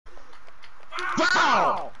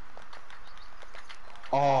Foul!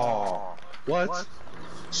 Oh, what?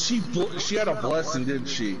 She had a blessing, didn't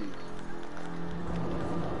she?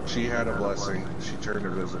 She had a blessing. She turned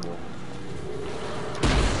invisible.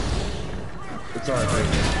 It's alright, baby.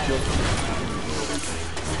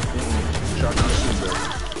 Shot the machine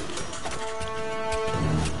there.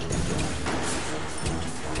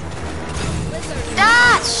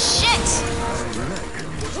 Ah, shit!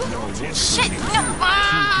 Shit!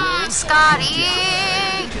 No! Scotty!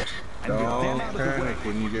 Don't panic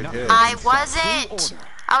when you get hit. I wasn't.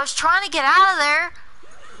 I was trying to get out of there.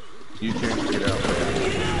 You can't get out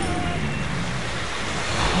there.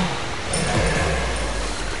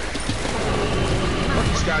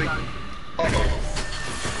 Scotty. Uh-oh.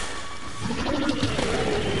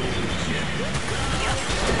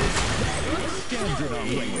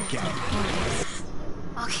 Okay.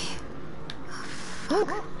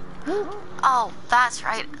 Oh, that's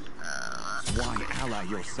right. Why ally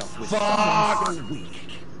yourself with Fuck! someone so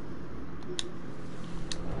weak?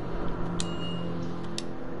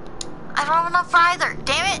 I don't have enough either.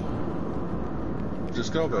 Damn it.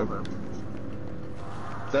 Just go, babe.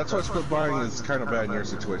 That's why split buying is kind of bad in your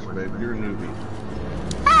situation, babe. You're a newbie.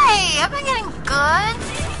 Hey, I've been getting good.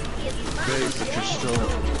 Babe, but you're still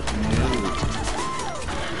new.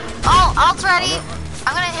 Oh, ult's ready.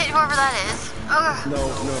 I'm gonna hit whoever that is. Ugh. No.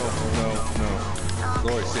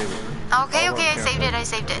 Lori, save it. Okay, I saved it. I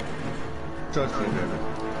saved it. Trust me, baby.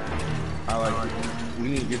 I like it. We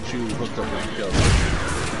need to get you hooked up with kills.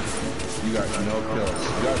 You got no kills.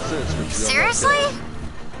 You got assists, but you don't. Seriously?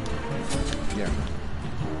 Yeah.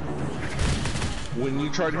 When you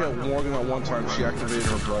tried to hit Morgan at one time, she activated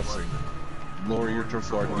her blessing. Lori, your turf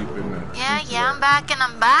guard deep in there. Yeah, I'm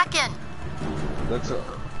backing. That's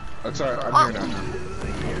alright, I'm here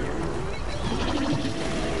now.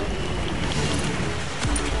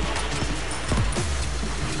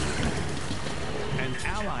 An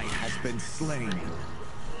ally has been slain.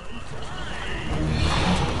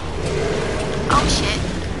 Oh shit.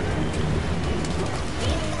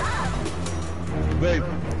 Babe,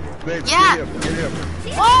 Yeah. get him.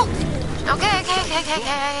 Whoa! Okay.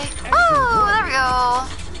 Woo! There we go.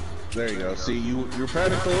 There you go. See, you're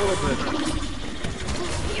panicked a little bit.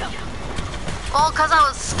 Well, because I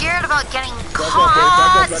was scared about getting caught.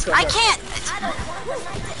 Back up. I can't.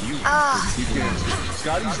 You can't.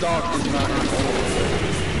 Scotty's dog is not in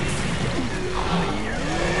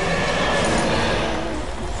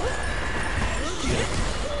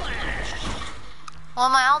Well,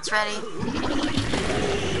 my ult's ready.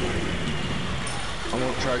 I'm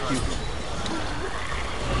gonna try to keep.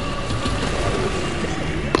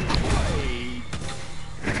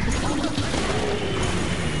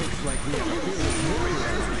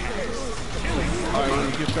 Alright,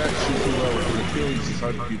 when you get back, shoot too low. Because Achilles is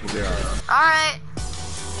 100 people there. Alright.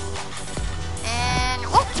 And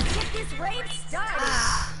whoop! Get this raid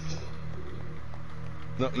started.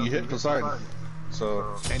 No, you hit Poseidon.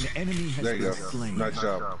 So, An enemy has there you go. been slain. Nice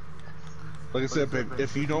job. Like I said, babe,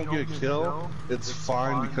 if you don't get a kill, it's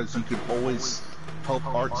fine because you can always help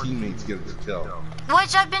our teammates get the kill.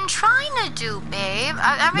 Which I've been trying to do, babe.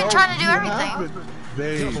 I've been trying to do everything.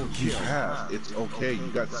 Babe, you have. It's okay. You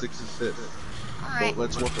got 6 assists. Alright. But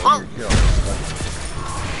let's work on your kill.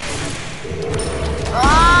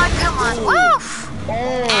 Oh, come on. Woof!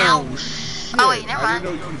 Oh, Ow. shit. Oh, wait, never I mind.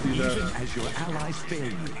 didn't know you could do that. Even as your allies fail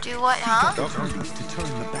you, Do what, huh? to turn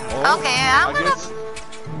the battle. Oh, Okay, I'm I gonna... guess-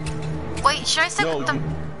 Wait, should I stick No, with the...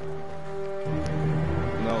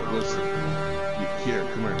 No, listen. Here,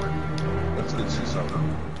 come here. Let's get you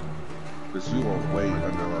something. Because you are way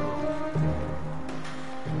under level.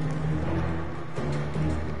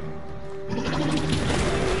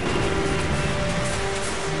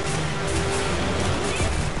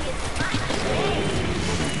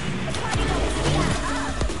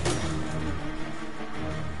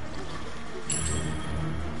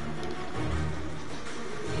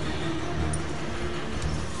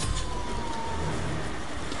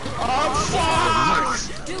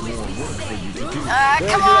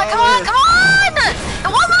 Come on! It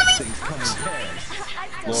won't let me...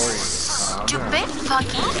 Lori, Stupid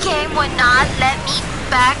fucking game would not let me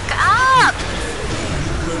back up!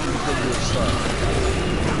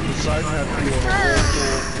 Poseidon had to do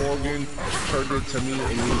a Morgan turned it to me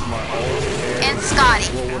and used my ult And Scotty.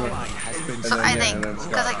 and So then, I yeah, think, and then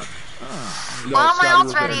because Scotty. No, well, my Scotty ult's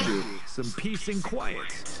was there ready. too. Some peace and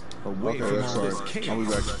quiet. Away Okay, from that's all this alright. chaos.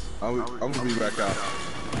 I'll be back. I'm gonna be back out.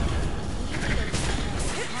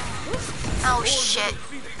 Oh shit.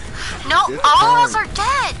 No, It's all of us fine. are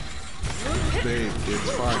dead! Babe,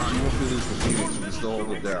 it's fine. Even if we lose the Phoenix, we can still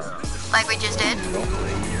hold it down. Like we just did.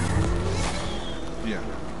 again.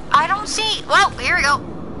 I don't see. Well, here we go.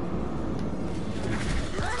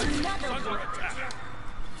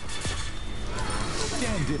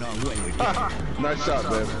 Stand in our way again. Nice shot,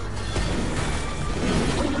 babe.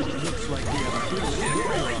 Looks like we have a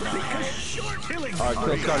killing. Alright,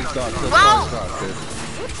 kill Scotty's dog. Kill Whoa! Scotty's dog, babe.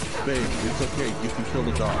 Babe, it's okay. You can kill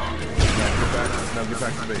the dog. Now get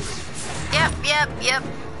back to base. Yep.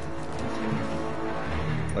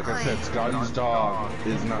 Like I said, Scotty's dog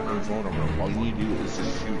is not invulnerable. All you need to do is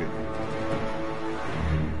just shoot it.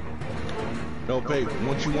 No, babe,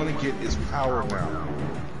 what you want to get is power now.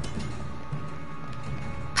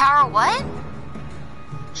 Power what?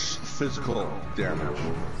 Physical damage.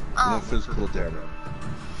 Oh. No physical damage.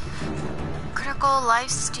 Critical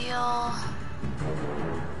lifesteal.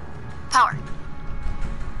 Power.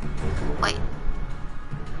 Wait.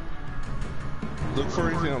 Look for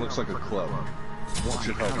anything that looks like a club. That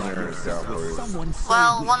should help narrow it down for you.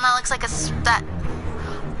 Well, one that looks like that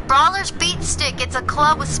Brawler's Beat Stick. It's a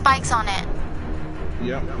club with spikes on it.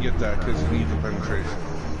 Yep, get that because it needs a penetration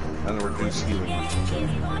and a reduced healing. This is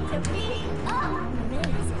going to be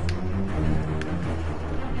amazing.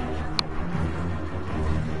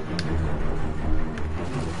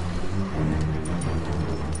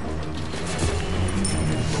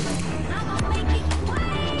 I'm gonna make it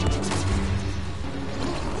wait.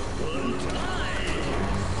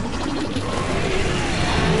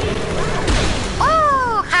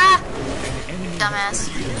 Woo! Ha! Dumbass.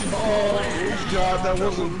 Oh god, that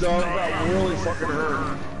wasn't dumb. That really fucking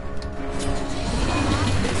hurt.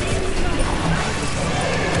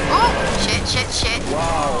 Oh! Shit.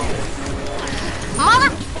 Wow.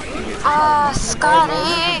 Mother...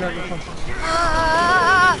 Scotty!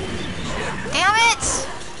 Damn it!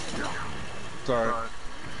 Sorry.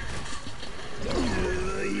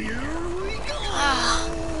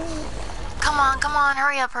 Come on,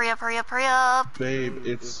 hurry up. Babe,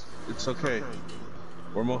 it's okay.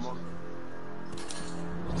 We're most...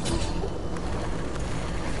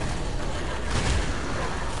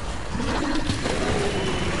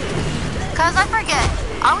 Cause I forget,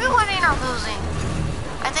 are we winning or losing?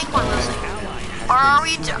 I think we're losing. Or are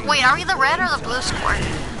we, wait, are we the red or the blue squad?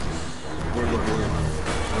 We're the blue.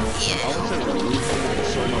 I Yeah. would say we're losing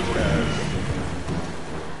so much bad.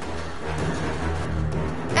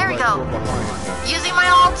 There we Like, go. we're behind. Using my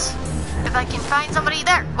ult. If I can find somebody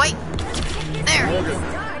there. Wait. There. Morgan.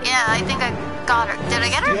 Yeah, I think I got her. Did I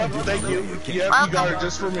get her? Yep, thank you. Yep, you got it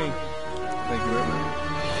just for me. Thank you, Evan.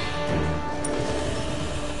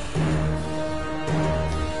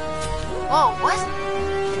 Whoa, what?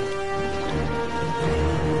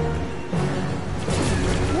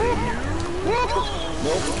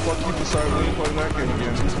 Nope, fuck you, decided we ain't playing that game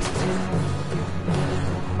again.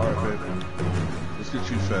 Alright, babe. Let's get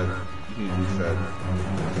you fed. You need to be fed.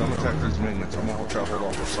 I'm gonna attack these minions. I'm gonna try to hold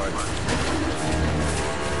off the side.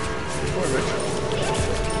 Come on, bitch.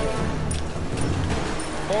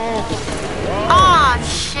 Oh! Wow! Ah,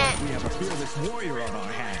 shit. We have a fearless warrior on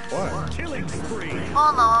our hands. What? Killing spree.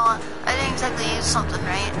 Oh no, I didn't exactly use something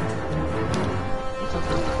right. What's up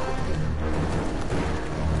there?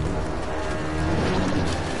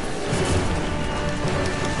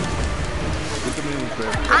 Get the minions,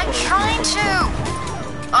 babe. I'm trying to.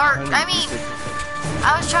 Or, I mean,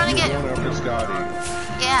 I was trying to get. You're going after Scotty.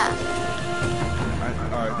 Yeah.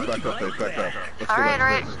 Alright, back up, babe, back up. Let's go Alright, back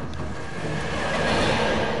alright. to this.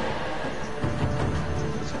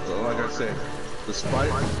 Like I said, despite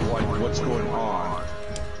like what's going on,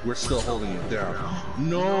 we're still holding it down.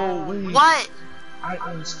 No, wait. What? I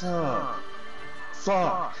unstuck.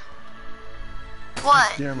 Fuck.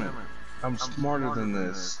 What? Damn it. I'm smarter than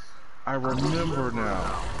this. I remember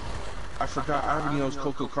now. I forgot I haven't used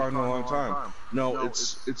Coco Card in a long time. No,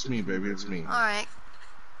 it's me, baby, it's me. Alright.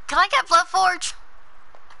 Can I get Bloodforge?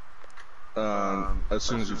 As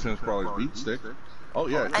soon as you finish Brawler's Beat Stick. Oh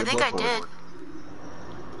yeah, I get think I Bloodforge. did.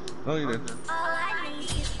 No, you did. All I need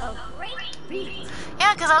is a great beat.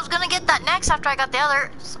 Yeah, because I was gonna get that next after I got the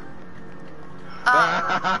other. And Well,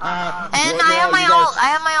 I have no, my you gotta- ult. I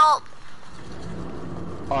have my ult.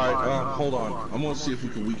 Alright, hold on. I'm gonna see if we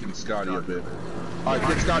can weaken Scotty a bit. Alright,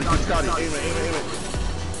 get Scotty. Aim it, aim it, aim it.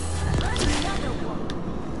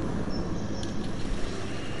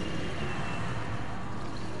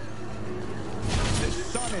 The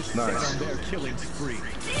sun is set Nice. on their killing spree.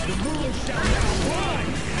 The moon shall now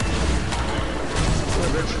rise. Come on,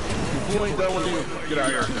 bitch. Who ain't done with you? Get out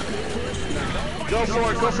here. Go for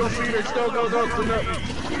it. Go for the Phoenix. Go. Clean up.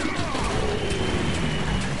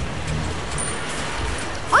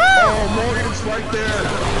 Oh, Morgan's right there.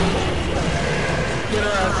 Get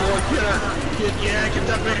her out, Floyd. Get her. Get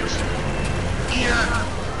that bitch. Yeah.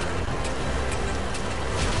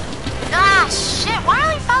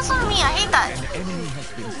 enemy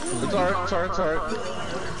has been slain. It's alright, it's alright, it's alright.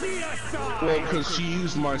 Be aside. Well, because she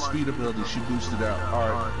used my speed ability, she boosted out.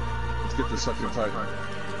 Alright, let's get the second Titan.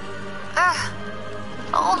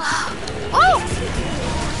 Oh. Woo!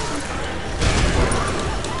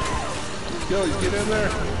 Gillies, get in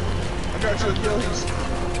there. I got you, Gillies.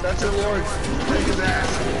 That's it, Lord. Take his ass.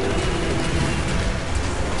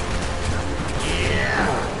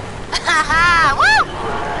 Haha! Woo!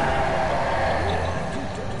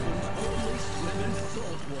 Swim in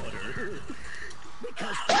salt water.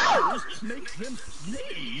 Because thirst makes them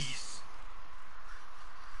sneeze.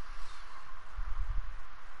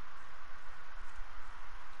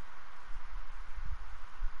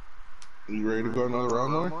 You ready to go another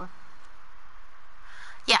round, Lord?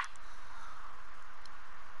 Yeah.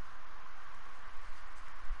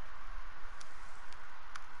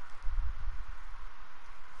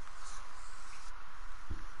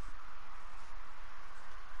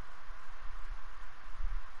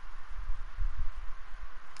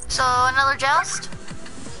 So another joust.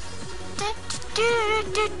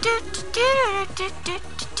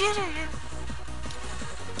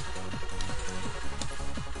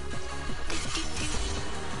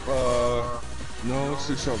 No, let's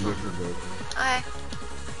do something different, babe. Okay.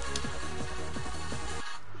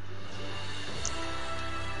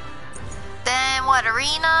 Then what,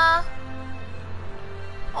 arena?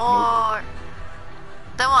 Or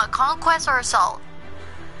then what, conquest or assault?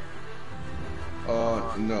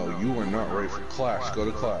 No, you are not ready for Clash. Go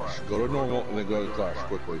to Clash. Go to normal and then go to Clash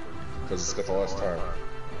quickly. Because it's got the less time.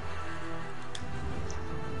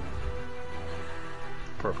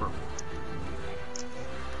 Perfect.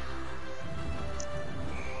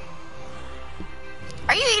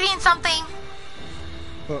 Are you eating something?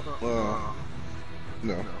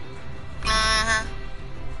 No. Uh-huh.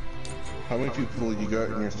 How many people you got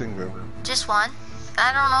in your thing, babe? Just one.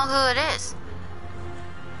 I don't know who it is.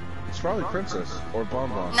 It's probably Princess or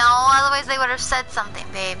Bonbon. No, otherwise they would have said something,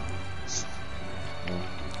 babe.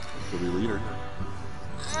 Could be leader.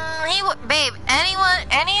 He would, babe. Any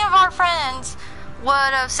of our friends would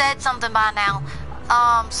have said something by now.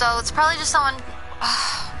 So it's probably just someone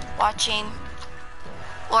watching,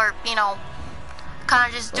 or you know, kind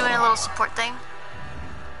of just doing a little support thing.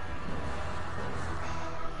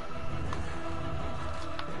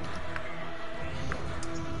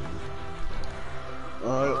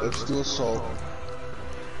 Alright, let's do assault.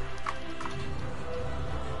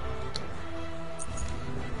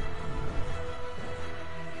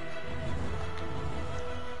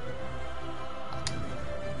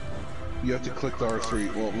 You have to click the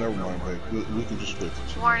R3. Well, never mind, babe. We can just wait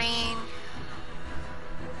for 2 Warning.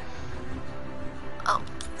 Oh.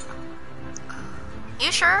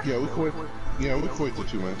 You sure? Yeah, we can wait. Yeah, we can wait for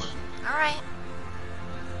 2 minutes. All right.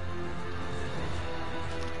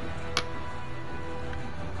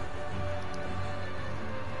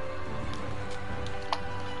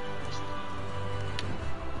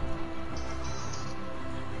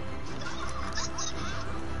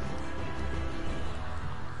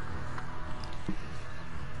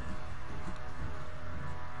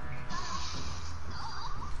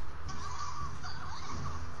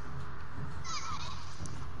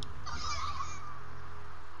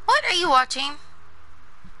 What are you watching?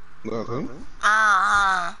 Nothing.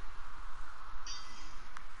 Uh-huh.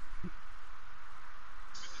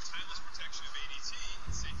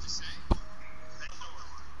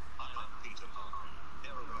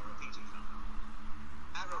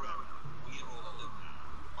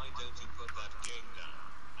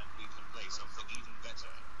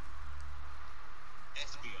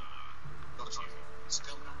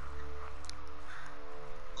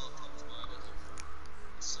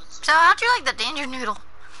 So how'd you like the danger noodle?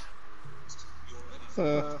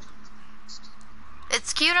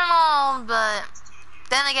 It's cute and all, but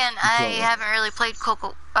then again, I haven't really played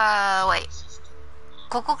Coco. Wait,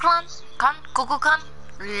 Coco Clan? Coco Clan?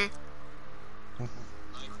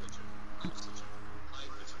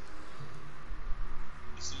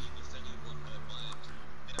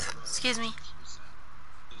 Excuse me.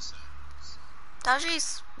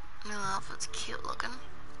 Daji's new outfit's cute looking.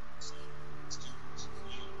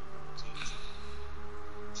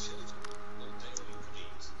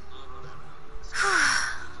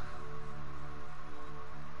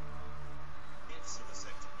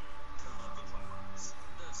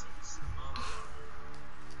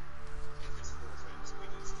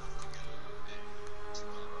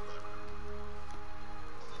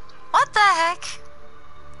 What the heck?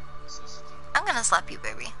 I'm gonna slap you,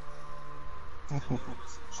 baby.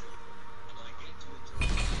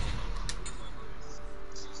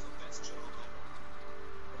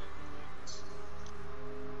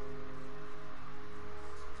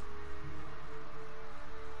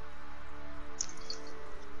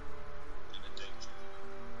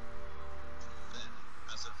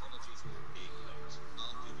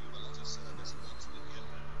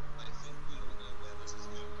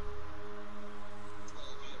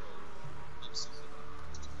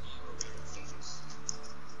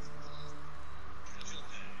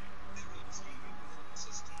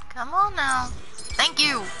 Come on now. Thank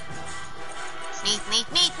you.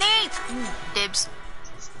 Neith. Dibs.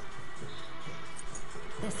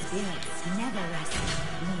 The spirits never rest,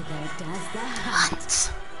 neither does the hunt.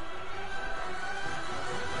 Hunt.